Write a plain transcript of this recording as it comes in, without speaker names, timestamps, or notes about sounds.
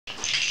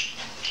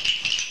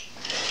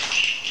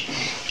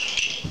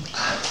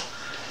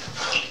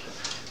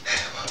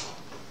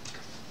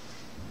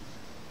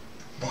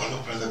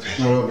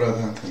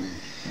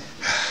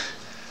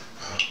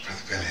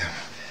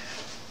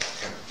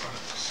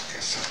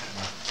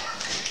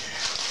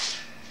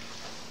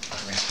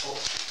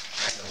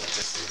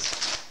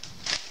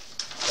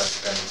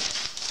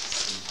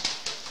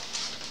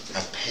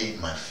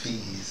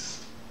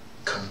fees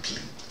complete.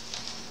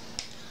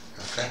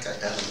 In fact, I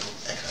got a little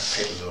extra, I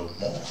paid a little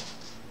more.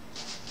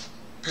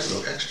 Paid a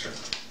little extra.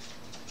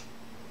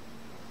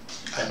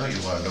 I know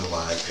you want to know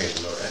why I paid a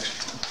little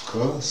extra. Of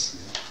course.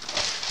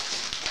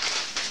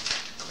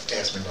 Yeah.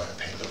 Ask me why I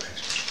paid a little extra.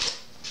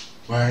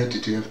 Why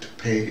did you have to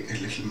pay a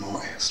little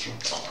more extra?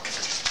 Oh, okay.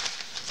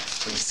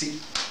 Well, you see,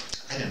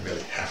 I didn't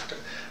really have to,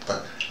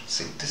 but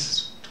see, this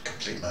is to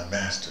complete my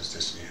master's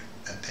this year,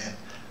 and then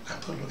I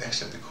put a little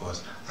extra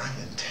because I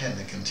intend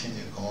to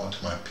continue to go on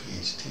to my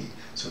PhD.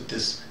 So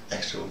this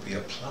extra will be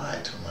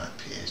applied to my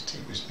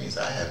PhD, which means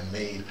I have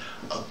made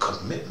a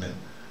commitment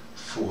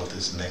for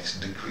this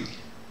next degree.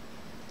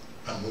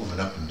 I'm moving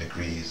up in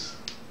degrees,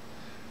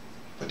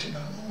 but you know,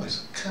 I'm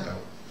always kind of,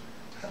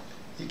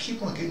 you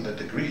keep on getting a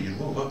degree, you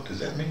move up. Does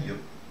that mean you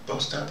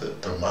bust out the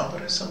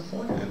thermometer at some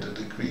point? And the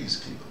degrees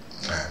keep,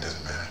 nah, it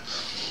doesn't matter.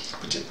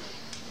 But you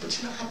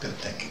know, I've been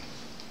thinking.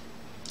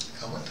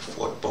 I went to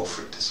Fort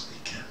Beaufort this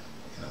weekend,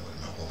 you know, with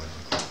my woman.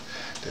 We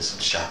did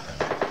some shopping.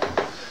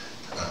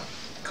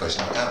 Because,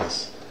 you know,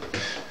 Alice,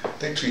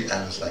 they treat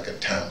Alice like a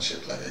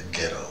township, like a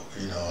ghetto,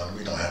 you know, and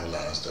we don't have a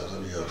lot of stuff, so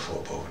we go to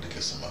Fort Beaufort to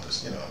get some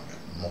others, you know,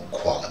 more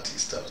quality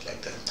stuff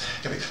like that.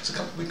 Anyway, so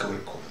we go to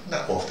court,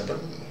 not often, but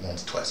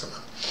once, twice a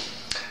month.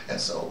 And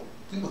so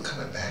we were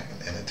coming back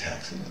in a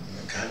taxi, and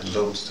the guy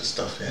loads the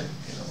stuff in,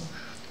 you know.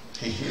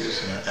 He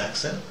hears my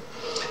accent,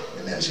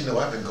 and as you know,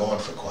 I've been gone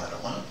for quite a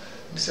while.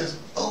 And he says,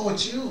 "Oh,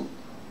 it's you.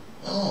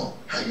 Oh,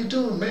 how you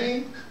doing,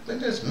 Maine? When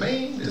there's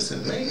Maine, this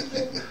and Maine."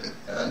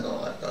 And I go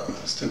like, "Oh,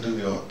 it's the New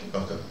York, you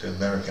know, the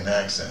American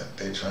accent.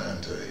 They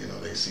trying to, you know,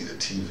 they see the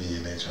TV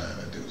and they trying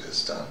to do this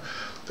stuff."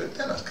 But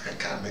then I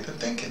kind of made them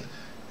thinking,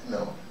 you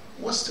know,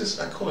 what's this?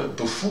 I call it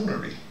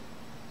buffoonery.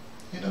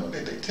 You know,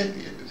 they take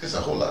it. There's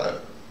a whole lot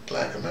of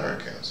Black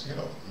Americans, you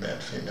know, men,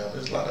 female.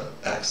 There's a lot of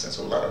accents,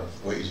 a lot of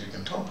ways you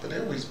can talk, but they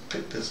always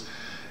pick this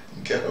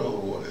ghetto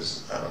or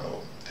this, I don't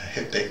know,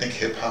 they think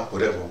hip hop,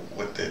 whatever,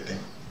 what they think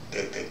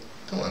they're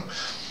doing.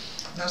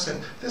 And I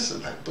said, this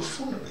is like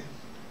buffoonery.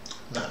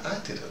 Now, I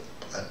did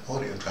an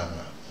audio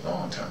drama a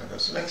long time ago.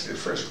 So actually the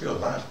first real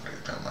live audio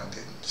drama I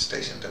did,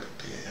 station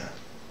WPAI.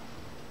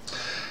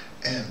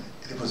 And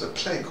it was a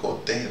play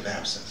called Day of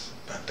Absence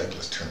by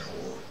Douglas Turner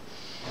Ward.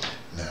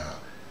 Now,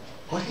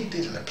 what he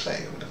did in the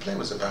play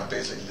was about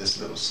basically this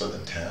little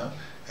southern town,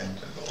 and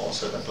all of a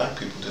sudden Black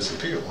people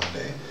disappeared one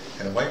day,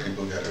 and the white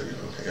people got to, you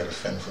know, they got to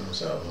fend for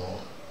themselves,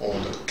 all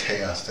the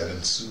chaos that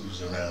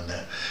ensues around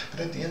that.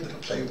 But at the end of the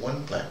play,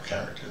 one Black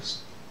character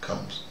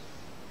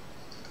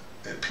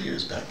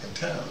appears back in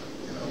town,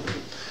 you know.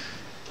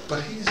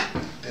 But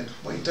the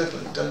way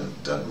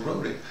Doug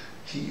wrote it,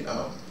 he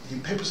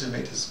purposely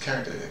made this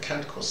character, a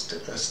character called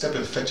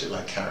Stephen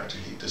Fetcher-like character,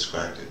 he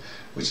described it,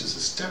 which is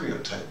a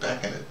stereotype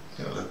back in the,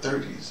 you know, the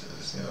 30s,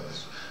 you know,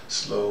 this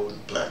slow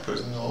Black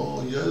person,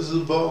 oh, yes,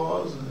 the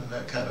boss, and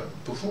that kind of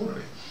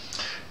buffoonery.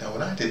 Now,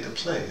 when I did the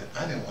play,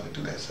 I didn't want to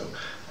do that, so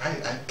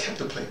I kept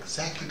the play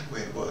exactly the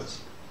way it was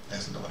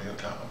as an audio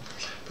drama,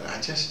 but I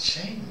just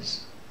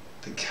changed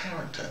the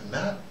character,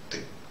 not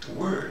the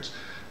words,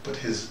 but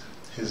his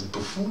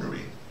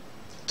buffoonery,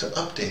 to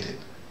update it,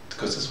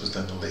 because this was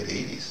done in the late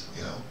 80s,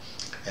 you know,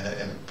 and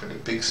the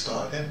big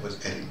star then was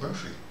Eddie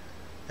Murphy,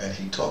 and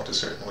he talked a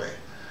certain way.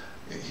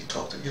 He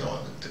talked, you know,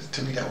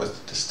 to me that was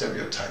the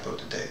stereotype of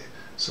the day.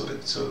 So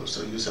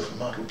Yusuf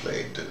Ahmad, who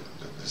played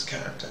this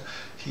character,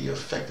 he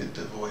affected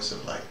the voice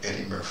of like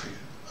Eddie Murphy,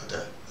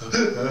 Eddie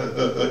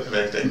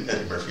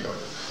Murphy, you know.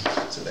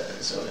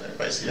 So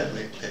everybody see that,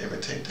 they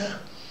imitate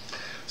that.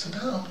 So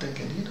now I'm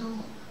thinking, you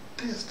know,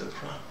 there's the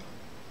problem.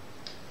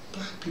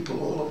 Black people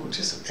all over,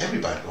 just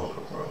everybody all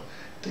over the world,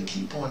 they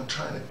keep on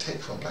trying to take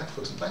from Black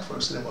folks, and Black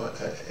folks see them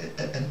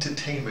an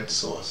entertainment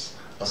source,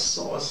 a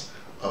source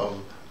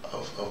of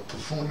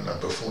buffoonery,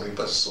 not buffoonery,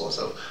 but a source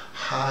of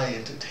high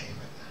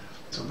entertainment.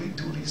 So we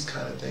do these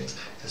kind of things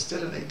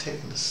instead of they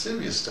taking the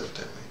serious stuff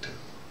that we do.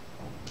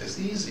 It's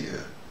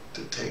easier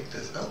to take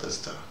this other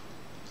stuff.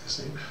 You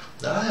see?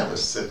 Now I have a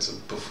sense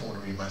of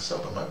buffoonery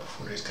myself, but my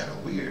buffoonery is kind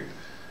of weird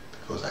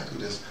because I do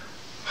this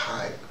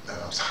high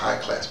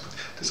class, but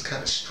this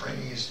kind of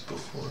strange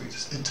buffoonery,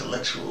 this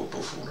intellectual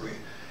buffoonery,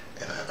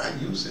 and I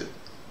use it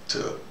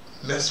to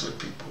mess with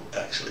people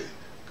actually,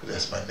 because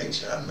that's my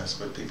nature. I mess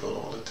with people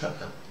all the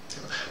time.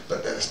 You know?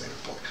 But that's not the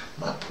point.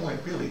 My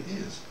point really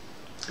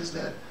is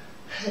that,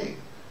 hey,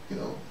 you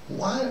know,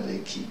 why do they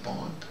keep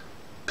on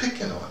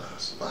picking on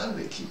us? Why do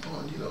they keep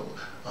on, you know,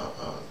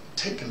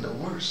 taking the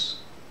worst?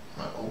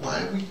 Or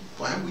why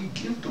we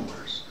give the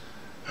worst?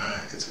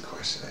 It's a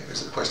question.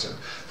 It's a question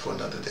for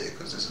another day,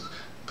 because this has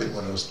been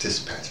one of those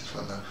dispatches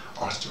from the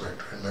Arts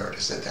Director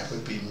Emeritus that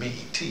would be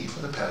me, T,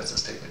 from the Patterson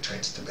Taking the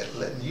Train to Tibet,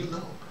 letting you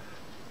know